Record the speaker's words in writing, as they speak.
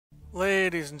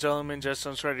Ladies and gentlemen,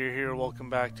 Justin Shredder here. Welcome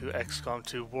back to Xcom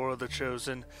 2 War of the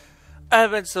Chosen.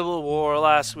 Advent Civil War.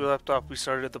 Last we left off, we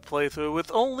started the playthrough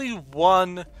with only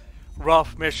one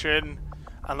rough mission,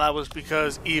 and that was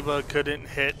because Eva couldn't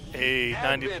hit a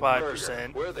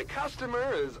 95%. Where the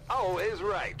customer is always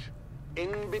right.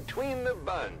 In between the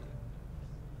buns.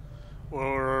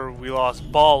 Or we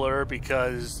lost Baller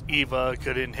because Eva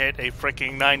couldn't hit a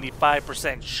freaking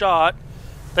 95% shot.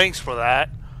 Thanks for that.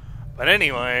 But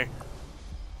anyway,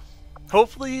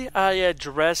 hopefully I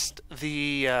addressed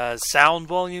the sound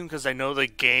volume because I know the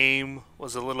game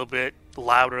was a little bit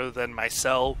louder than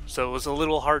myself, so it was a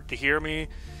little hard to hear me.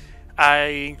 I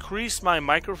increased my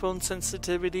microphone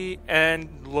sensitivity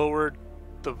and lowered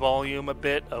the volume a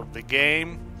bit of the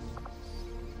game.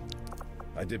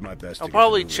 I did my best. I'll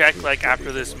probably check like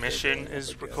after this mission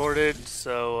is recorded,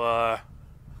 so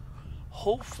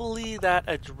hopefully that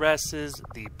addresses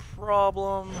the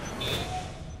problem.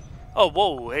 Oh,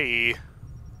 whoa, hey.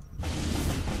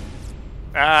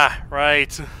 Ah,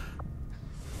 right.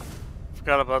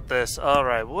 Forgot about this.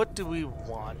 Alright, what do we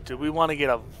want? Do we want to get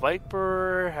a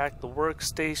Viper, hack the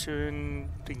workstation,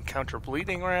 encounter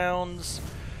bleeding rounds?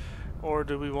 Or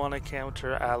do we want to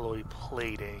counter alloy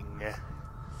plating?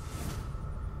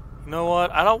 You know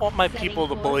what? I don't want my people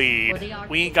to bleed.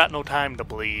 We ain't got no time to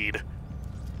bleed.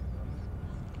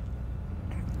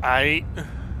 We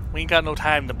ain't got no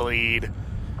time to bleed.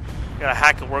 Gotta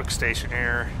hack a workstation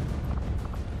here.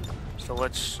 So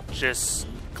let's just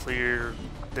clear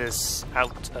this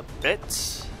out a bit.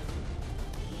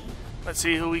 Let's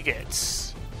see who we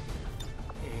get.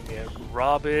 You get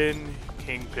Robin,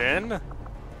 Kingpin,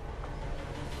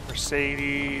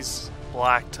 Mercedes,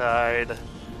 Black Tide,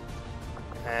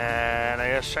 and I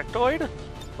guess Shectoid?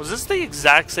 Was this the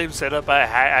exact same setup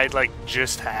I like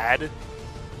just had?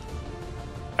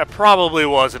 It probably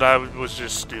was, and I was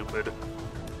just stupid.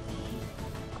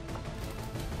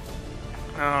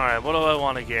 Alright, what do I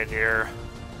want to get here?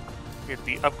 Get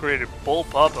the upgraded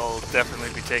bullpup, I'll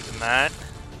definitely be taking that.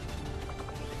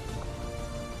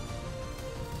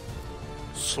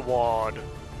 Swad.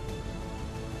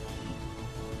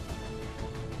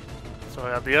 So I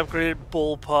have the upgraded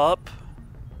bullpup.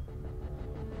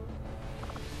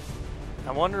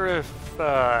 I wonder if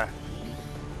I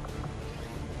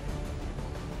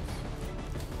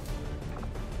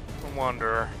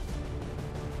wonder.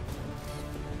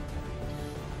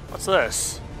 What's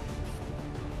this?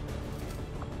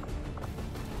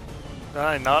 Did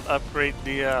I not upgrade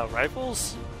the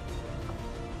rifles?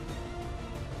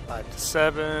 5 to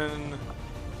 7.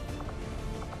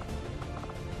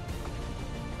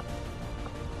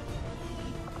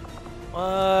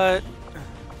 What?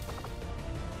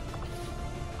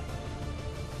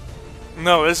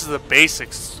 No, this is the basic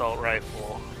assault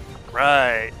rifle.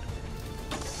 Right.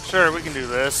 Sure, we can do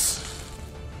this.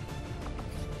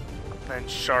 Then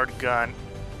shard gun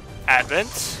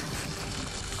Advent.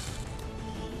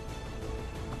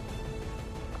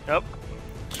 Yep.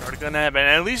 Shard gun Advent.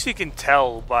 At least you can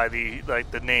tell by the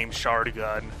name shard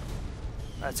gun.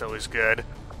 That's always good.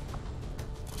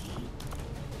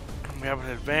 We have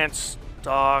an advanced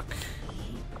stock.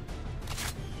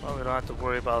 Well, we don't have to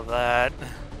worry about that.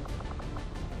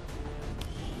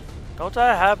 Don't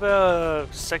I have a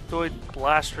sectoid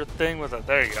blaster thing with a...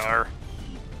 There you are.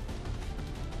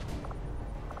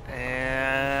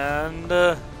 And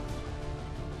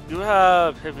you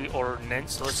have heavy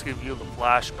ordnance, so let's give you the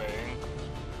flashbang.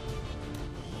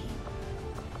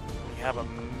 We have a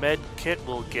med kit,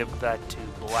 we'll give that to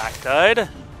Black Tide.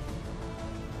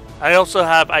 I also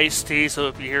have iced tea, so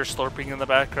if you hear slurping in the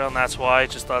background, that's why. I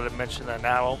just thought I'd mention that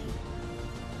now.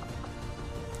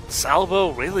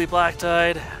 Salvo, really, Black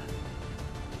Tide?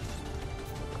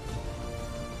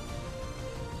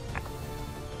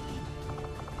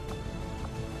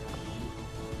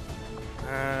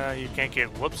 You can't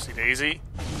get whoopsie daisy.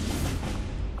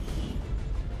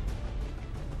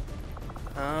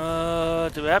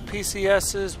 Do we have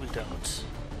PCSs? We don't.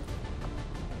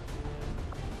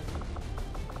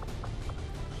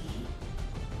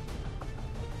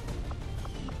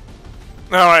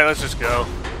 Alright, let's just go.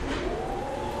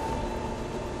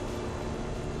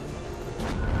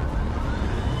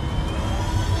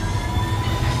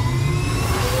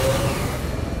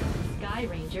 Sky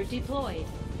Ranger deployed.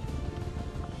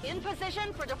 In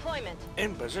position for deployment.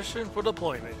 In position for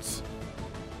deployment.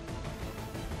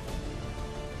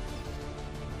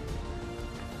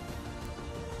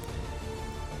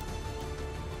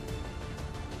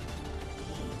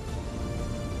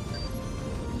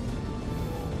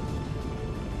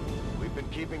 We've been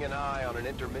keeping an eye on an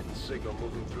intermittent signal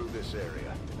moving through this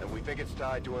area, and we think it's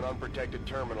tied to an unprotected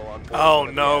terminal on board. Oh one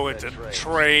of the no, Advent it's a trains.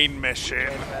 train mission.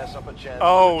 Can't pass up a chance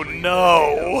Oh to retrieve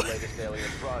no. the latest alien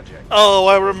project. Oh,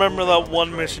 I remember that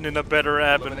one mission in a Better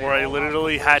Advent where I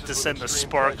literally had to send a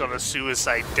spark on a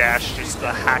suicide dash just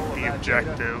to hack the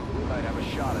objective. We might have a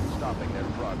shot at stopping their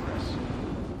progress.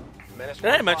 Did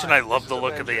I mention I love the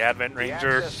look of the Advent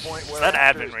Ranger? That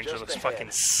Advent Ranger looks fucking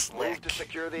Move slick. to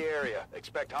secure the area.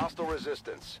 Expect hostile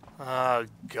resistance. Oh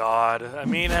god. I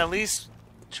mean, at least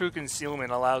true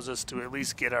concealment allows us to at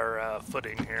least get our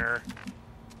footing here.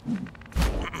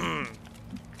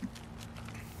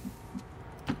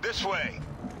 This way.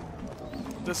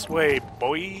 This way,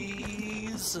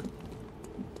 boys.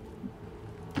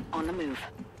 On the move.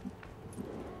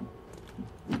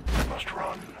 Must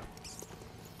run.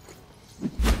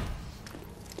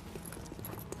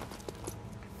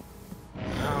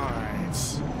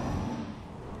 Alright.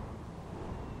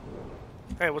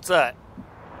 Hey, what's that?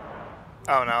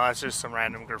 Oh no, that's just some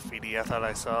random graffiti. I thought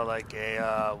I saw like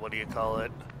a, what do you call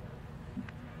it?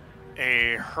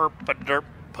 A herp-a-derp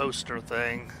poster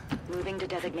thing. Moving to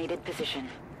designated position.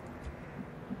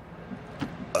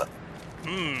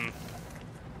 We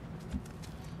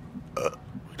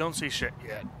don't see shit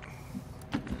yet.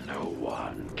 No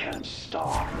one can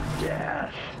stop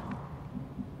death.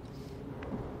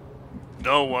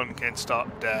 No one can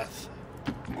stop death.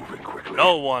 Moving quickly.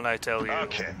 No one, I tell you.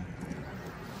 Okay.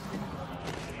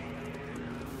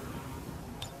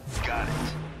 Got it.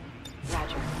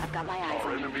 Roger. I've got my eyes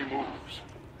on you. Enemy moves.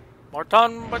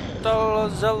 Mortan Battle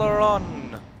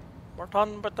Zelleron.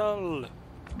 Mortan Battle.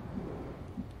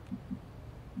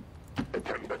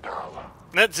 Attend battle.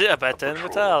 That's it, Batten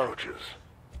Battle. Approaches.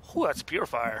 Ooh, that's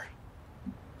Purifier.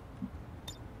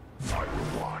 I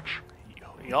will watch.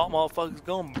 Y'all motherfuckers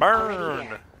gonna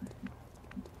burn.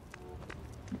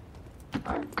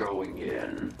 I'm going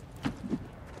in.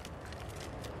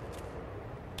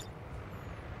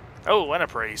 Oh, and a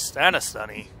priest, and a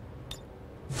stunny.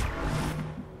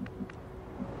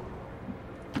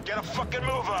 Get a fucking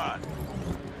move on.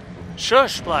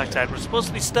 Shush, Black Tide, we're supposed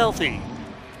to be stealthy.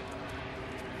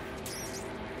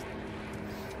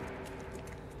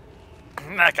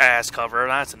 That guy has cover,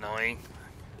 that's annoying.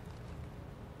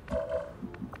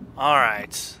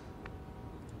 Alright.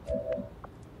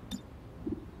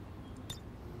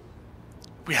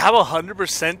 We have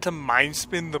 100% to mind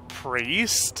spin the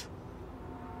priest?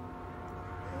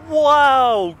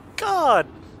 Wow! God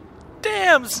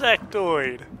damn,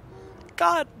 Sectoid!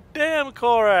 God damn,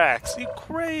 Korax! You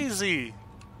crazy!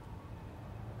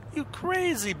 You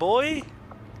crazy, boy!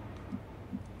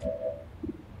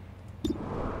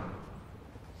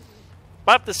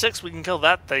 5 to 6, we can kill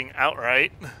that thing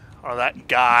outright. Or that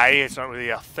guy, it's not really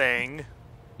a thing.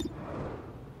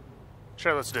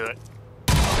 Sure, let's do it.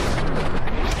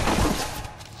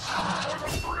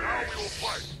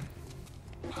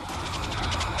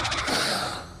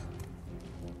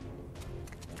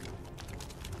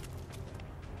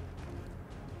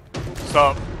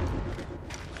 Stop.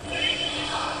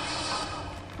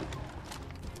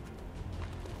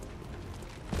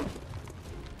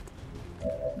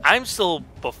 I'm still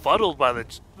befuddled by the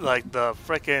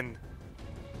frickin'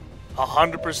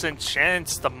 100%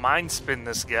 chance to mind spin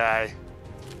this guy.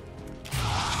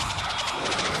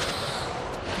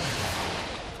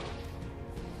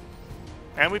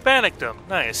 And we panicked him.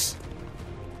 Nice.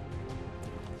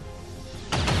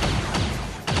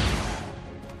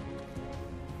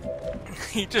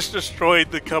 He just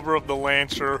destroyed the cover of the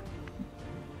Lancer.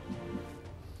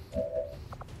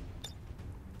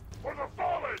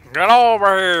 Get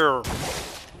over here!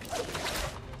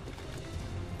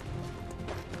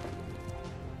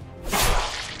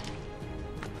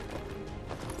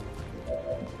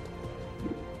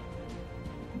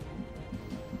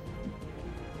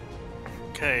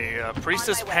 Okay, Priest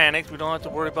is panicked. We don't have to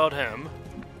worry about him.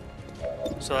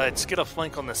 So let's get a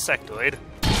flank on the Sectoid.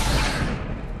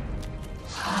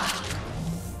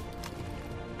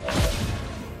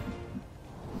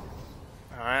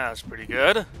 Alright, that's pretty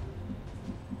good.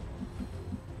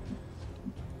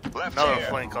 Left Another here.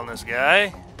 flank on this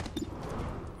guy. You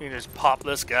can just pop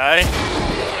this guy.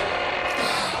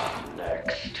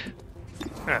 Next.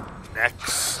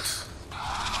 Next.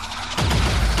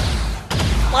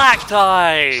 Black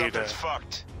Tide! Something's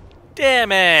fucked.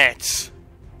 Damn it!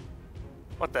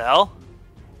 What the hell?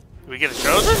 Did we get it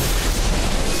chosen?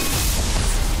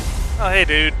 Oh, hey,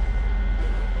 dude.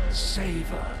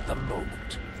 Savor the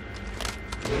moment.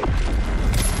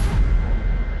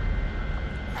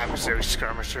 Adversary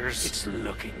skirmishers. It's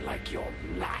looking like your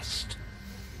last.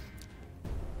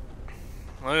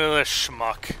 Look at this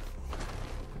schmuck.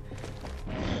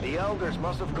 Elders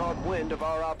must have caught wind of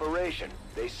our operation.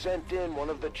 They sent in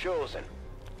one of the Chosen.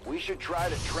 We should try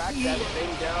to track that thing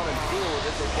down and deal with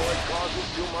it before it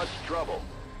causes too much trouble.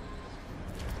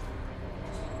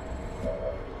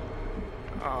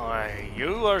 Alright,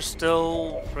 you are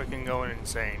still freaking going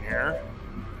insane here.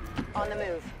 On the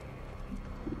move.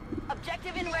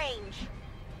 Objective in range.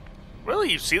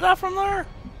 Really? You see that from there?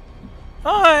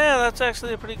 Oh yeah, that's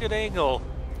actually a pretty good angle.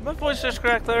 My voice just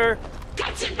cracked there.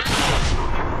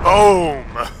 Boom!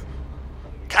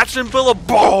 Catch and Bill a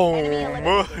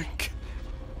boom!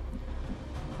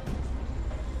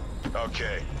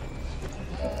 Okay.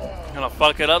 Gonna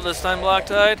fuck it up this time, Black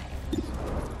Tide?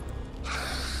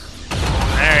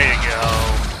 There you go.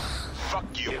 Fuck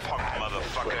you, punk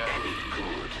motherfucker.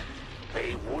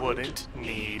 They Wouldn't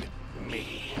need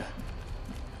me.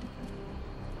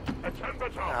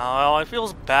 Oh, I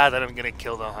feel bad that I'm gonna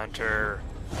kill the hunter.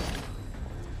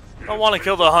 I want to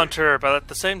kill the hunter, but at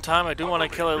the same time, I do want to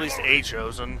kill at least a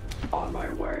Chosen. On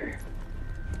my way.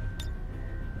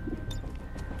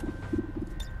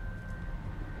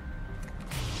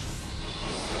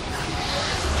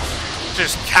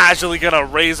 Just casually gonna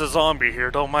raise a zombie here,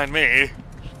 don't mind me.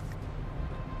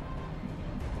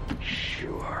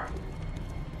 Sure.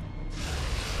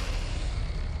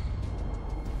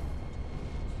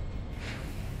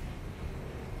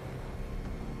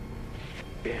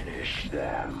 Finish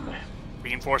them.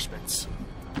 Reinforcements.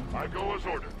 I go as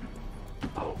ordered.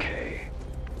 Okay.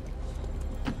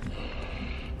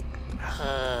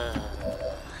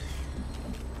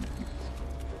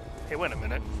 Hey, wait a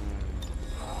minute.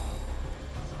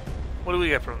 What do we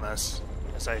get from this?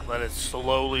 As I let it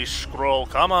slowly scroll.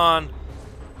 Come on!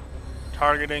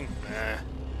 Targeting?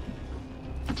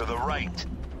 Nah. To the right.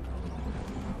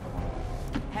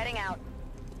 Heading out.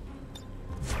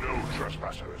 No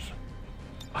trespassers.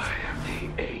 I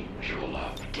am the angel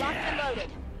of Locked and death. loaded.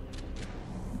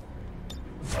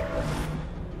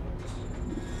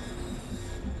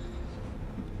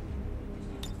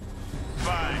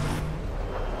 Fine.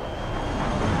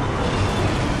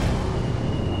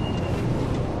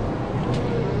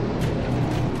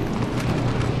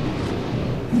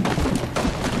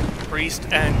 Priest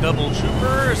and double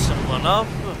trooper, simple enough.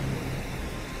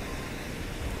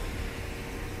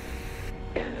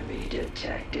 Enemy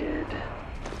detected.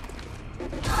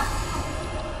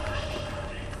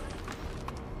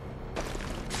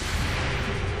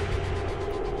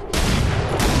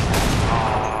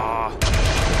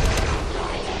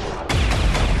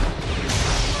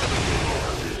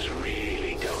 Others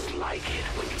really don't like it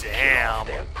when you kill Damn.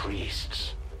 their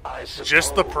priests. I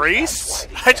Just the suppose priests?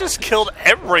 that's why I just killed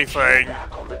everything.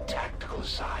 Back on the tactical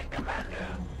side, Commander.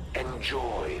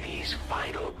 Enjoy these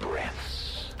final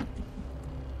breaths.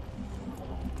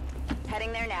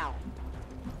 Heading there now.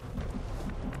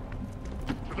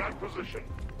 To that position.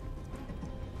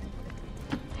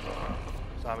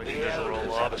 Zombie The can just Elders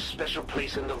roll have up. a special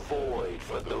place in the void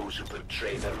for those who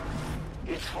betray them.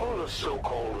 It's full of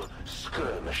so-called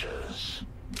skirmishers.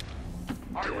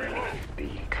 Death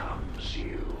becomes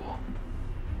you.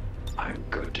 I'm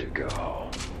good to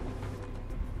go.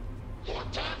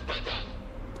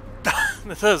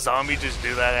 The zombie just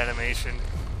do that animation.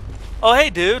 Oh, hey,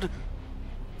 dude.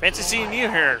 Fancy seeing you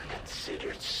here. I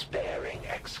considered sparing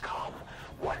Xcom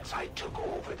once I took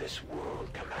over this world,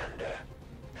 Commander.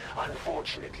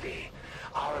 Unfortunately,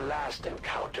 our last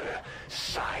encounter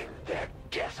signed their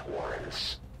death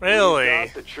warrants. Really? We've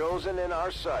got the Chosen in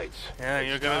our sights. Yeah, It's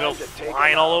you're gonna go time to take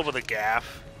flying them all out. over the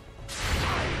gaff.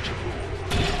 Time to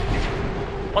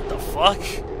move. What the fuck?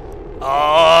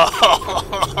 Oh!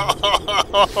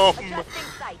 Adjusting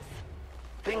sights.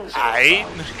 Things are Aight.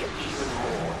 about to get even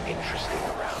more interesting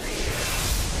around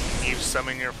here. You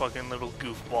summon your fucking little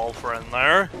goofball friend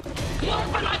there.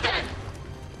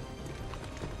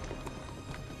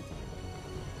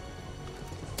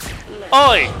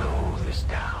 Oi! Slow this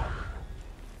down.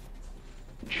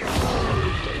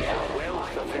 A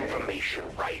wealth of information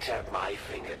right at my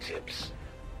fingertips.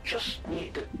 Just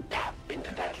need to tap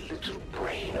into that little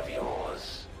brain of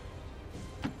yours.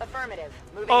 Affirmative.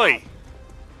 Moving Oi! out.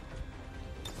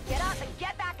 Get up and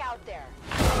get back out there.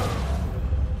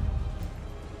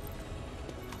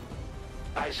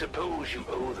 I suppose you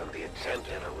owe them the attempt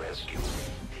at a rescue,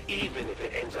 even if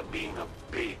it ends up being a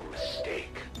big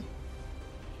mistake.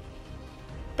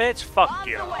 Bitch, fuck On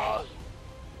the ya. way.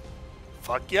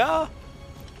 Fuck ya?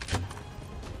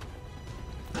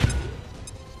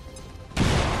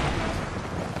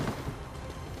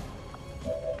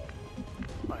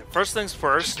 Alright, first things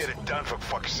first. Get it done for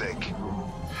fuck's sake.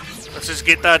 Let's just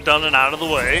get that done and out of the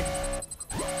way.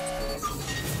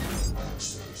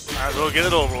 Might as well get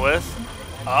it over with.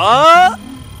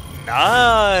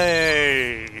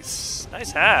 Nice!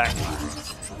 Nice hack.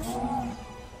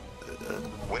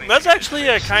 That's actually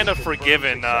a kind of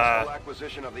forgiving,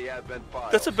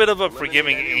 that's a bit of a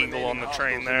forgiving angle on the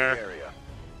train there.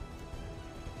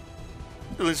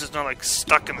 At least it's not like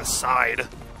stuck in the side.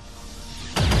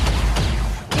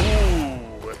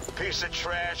 Ooh. Piece of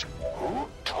trash. Who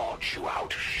taught you how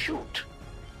to shoot?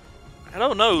 I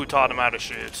don't know who taught him how to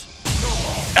shoot.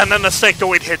 And then the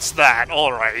sectoid hits that,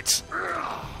 alright.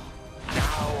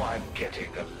 Now I'm getting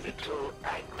a little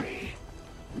angry.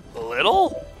 A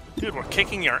little? Dude, we're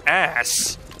kicking your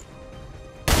ass.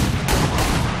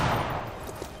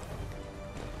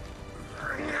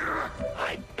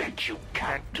 I bet you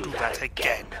can't do that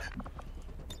again.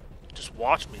 Just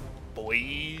watch me,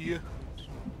 boy.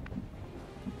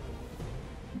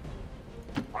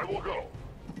 I will go.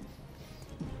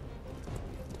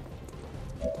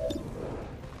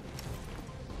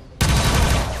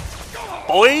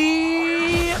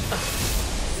 Boy!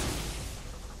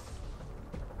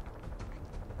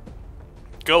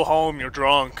 Go home, you're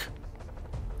drunk.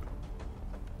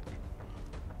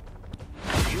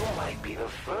 You might be the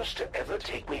first to ever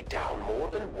take me down more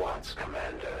than once,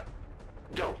 Commander.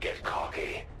 Don't get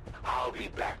cocky. I'll be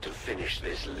back to finish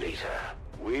this later.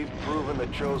 We've proven the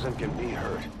Chosen can be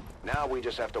hurt. Now we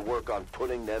just have to work on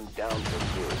putting them down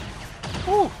for good.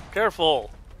 Whew, careful.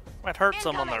 Might hurt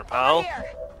someone there, pal.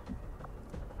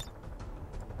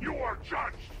 You are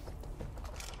judged.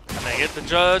 Can I get the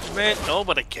judgment? No,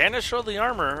 but I can show the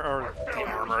armor, or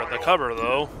the cover,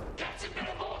 though.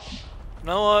 You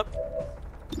know what?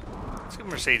 Let's give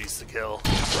Mercedes the kill.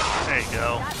 There you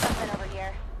go. Got something over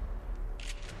here.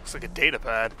 Looks like a data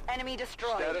pad. Enemy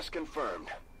destroyed. Status confirmed.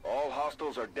 All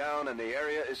hostiles are down and the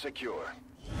area is secure.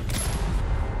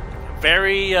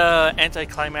 Very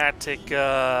anticlimactic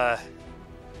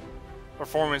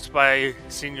performance by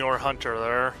Senior Hunter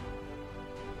there.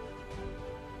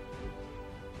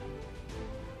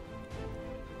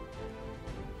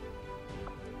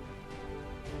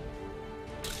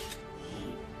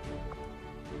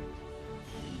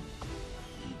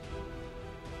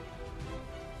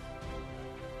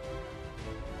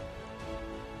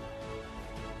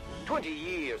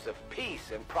 Years of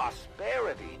peace and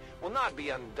prosperity will not be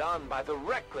undone by the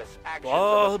reckless actions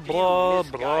Blah, of a few blah,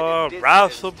 blah. misguided Wrath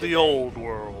dissidents of the today. old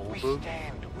world. We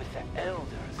stand with the elders.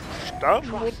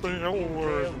 Stand with trusting the in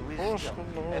elders. their wisdom,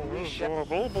 and we shall...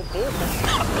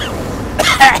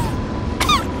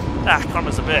 Ah,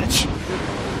 karma's a bitch.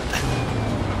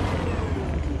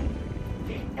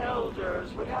 The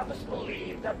elders would have us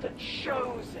believe that the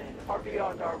chosen are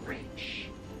beyond our reach.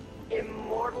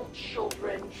 Immortal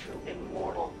children to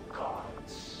immortal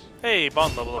gods. Hey,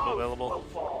 bond level up Both available. will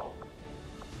fall.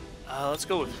 Let's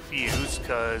go with Fuse,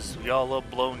 because we all love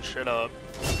blowing shit up.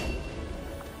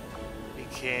 We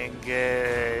can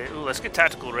get... Ooh, let's get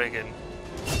Tactical Rigging.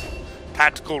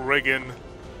 Tactical Rigging.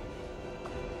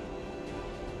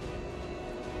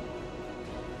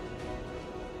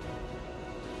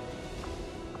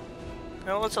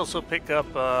 Now let's also pick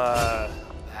up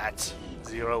that.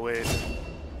 Zero in.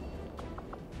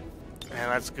 And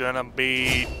that's gonna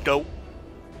be dope.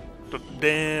 The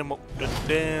demo, the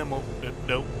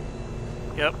dope.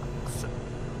 Yep. So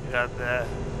we got the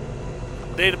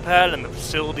data pad and the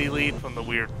facility lead from the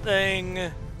weird thing.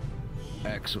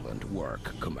 Excellent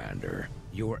work, Commander.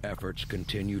 Your efforts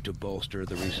continue to bolster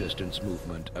the resistance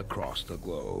movement across the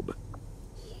globe.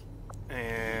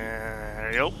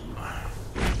 And yep.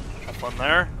 Have fun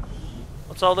there.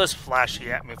 What's all this flashy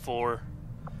at me for?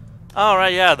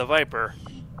 Alright, yeah, the Viper.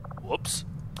 Whoops.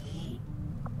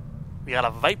 We got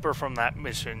a Viper from that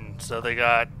mission, so they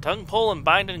got tongue pull and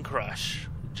bind and crush,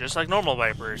 just like normal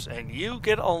Vipers, and you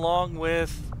get along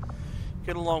with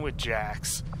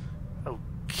Jax. Oh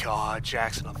God,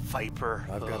 Jax and a Viper.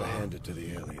 I've got to hand it to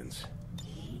the aliens.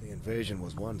 The invasion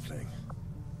was one thing.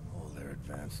 All their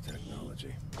advanced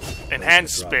technology.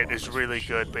 Enhanced Spit is really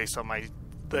good based on my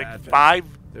like 5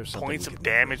 points of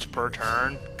damage per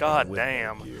turn. God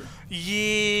damn.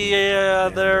 Yeah,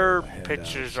 their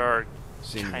pictures are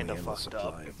kind of fucked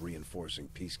up. Of reinforcing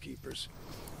peacekeepers.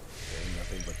 They're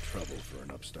nothing but trouble for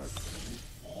an upstart.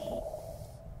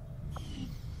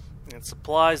 And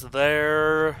supplies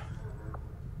there.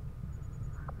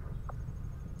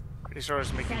 Pretty sure I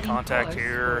was making Setting contact course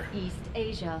here. for East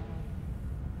Asia.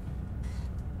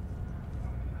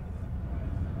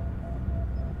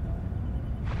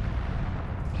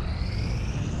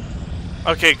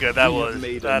 Okay, good. That was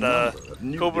that.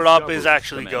 Covert Op is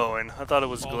actually going. I thought it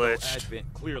was glitched. Advent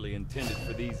clearly intended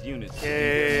for these units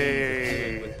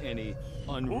Yay. with any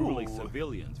unruly Ooh.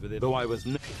 civilians with it. Though I was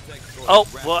Oh,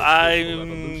 well,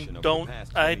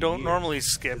 I don't normally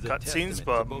skip cutscenes,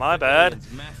 but my bad.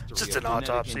 Just an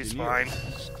autopsy, it's fine.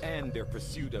 And their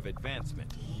pursuit of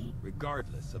advancement,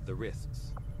 regardless of the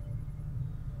risks.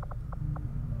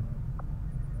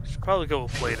 Should probably go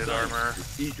with plated armor.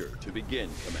 Eager to begin,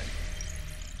 Commander.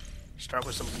 Start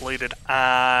with some plated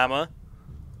armor.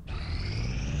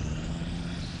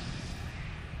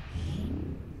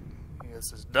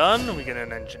 This is done. We get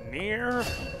an engineer.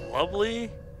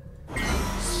 Lovely.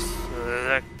 So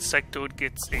that sectoid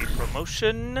gets a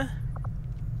promotion.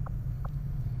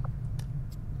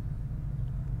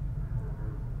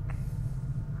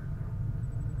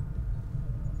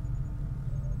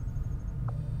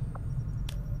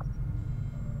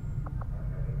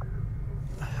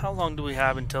 How long do we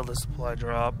have until the supply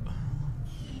drop?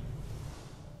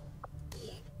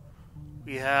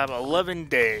 We have 11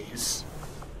 days.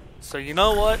 So you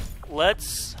know what?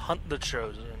 Let's hunt the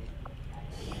Chosen.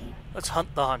 Let's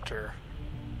hunt the Hunter.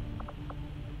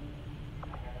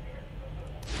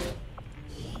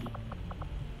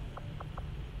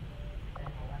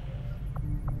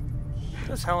 Who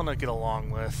does Helena get along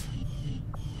with?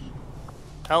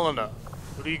 Helena,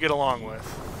 who do you get along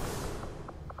with?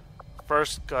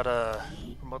 First, gotta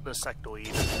promote the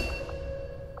sectoid.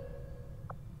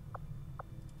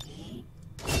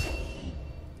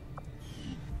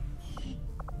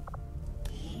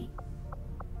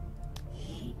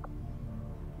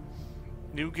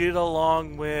 You get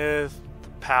along with the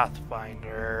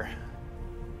Pathfinder.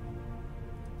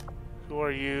 Who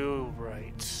are you?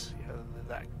 Right. Yeah,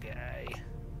 that guy.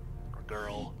 Or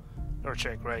girl. Or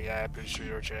chick, right? Yeah, I'm pretty sure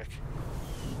you're a chick.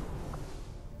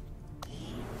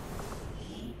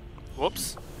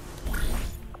 Whoops.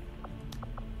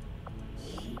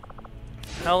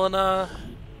 Helena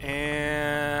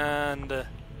and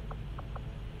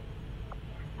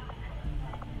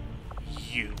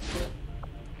you.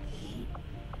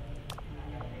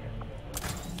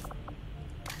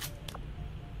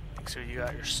 Make sure you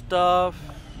got your stuff.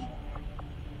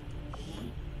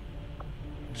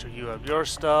 Make sure you have your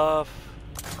stuff.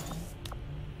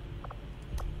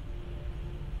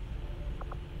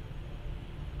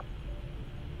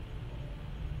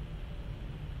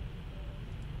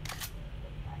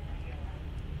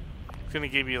 Gonna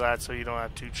give you that so you don't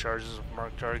have 2 charges of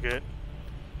marked target.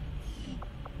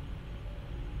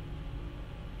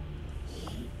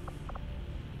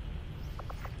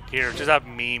 Here, just have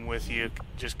meme with you,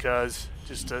 just cause,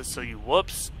 so you.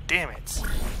 Whoops, damn it.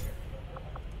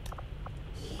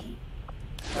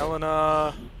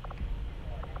 Helena,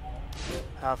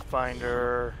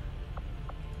 Pathfinder,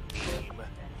 meme.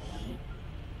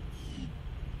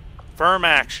 Firm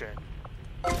action.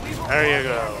 There you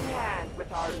go.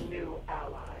 With our new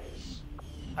allies.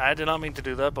 I did not mean to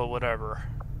do that, but whatever.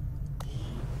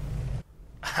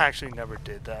 I actually never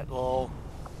did that, lol.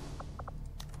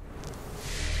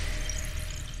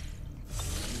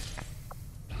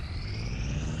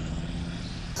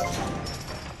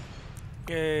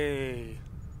 Yay.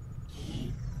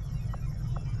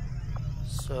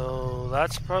 So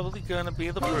that's probably gonna be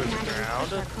the proving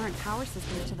ground. Our current power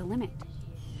system is to the limit.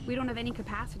 We don't have any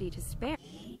capacity to spare.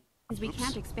 We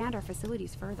can't expand our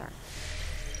facilities further.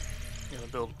 Gonna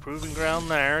build a proving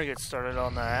ground there, get started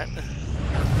on that.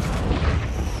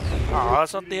 Oh,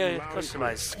 that's not the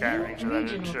customized Sky Ranger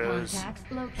that it shows.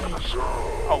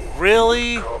 Oh,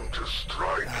 really? Come to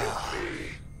strike at me.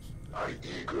 I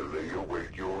eagerly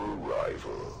await your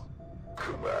arrival,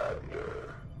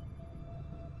 Commander.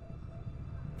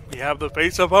 We have the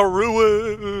face of a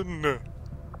ruin!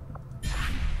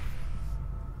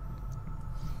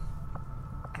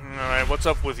 Alright, what's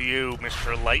up with you,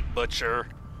 Mr. Light Butcher?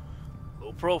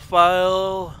 Low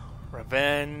profile,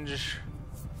 revenge,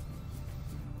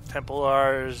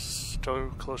 Templars,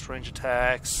 close range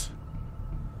attacks,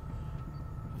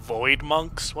 Void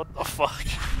Monks? What the fuck?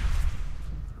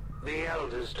 The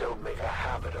Elders don't make a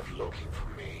habit of looking for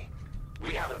me.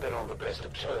 We haven't been on the best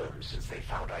of terms since they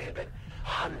found I had been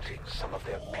hunting some of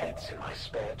their pets in my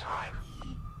spare time.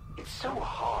 It's so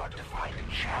hard to find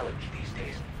a challenge these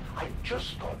days. I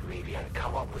just thought maybe I'd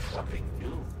come up with something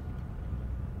new.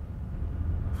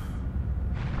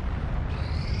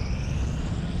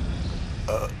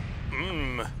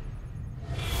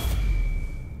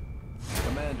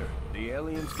 Commander, the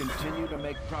aliens continue to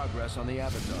make progress on the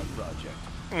Avatar project.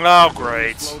 Oh,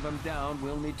 great. To slow them down,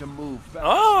 we'll need to move fast.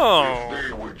 Oh! If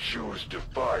they would choose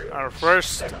defiance, Our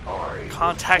first then I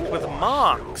contact would with force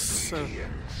Mox. their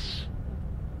obedience.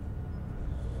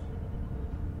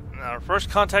 Our first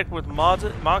contact with Mox,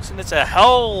 and it's a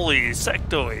holy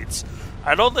sectoids.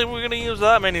 I don't think we're gonna use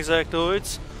that many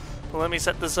sectoids. But let me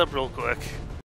set this up real quick.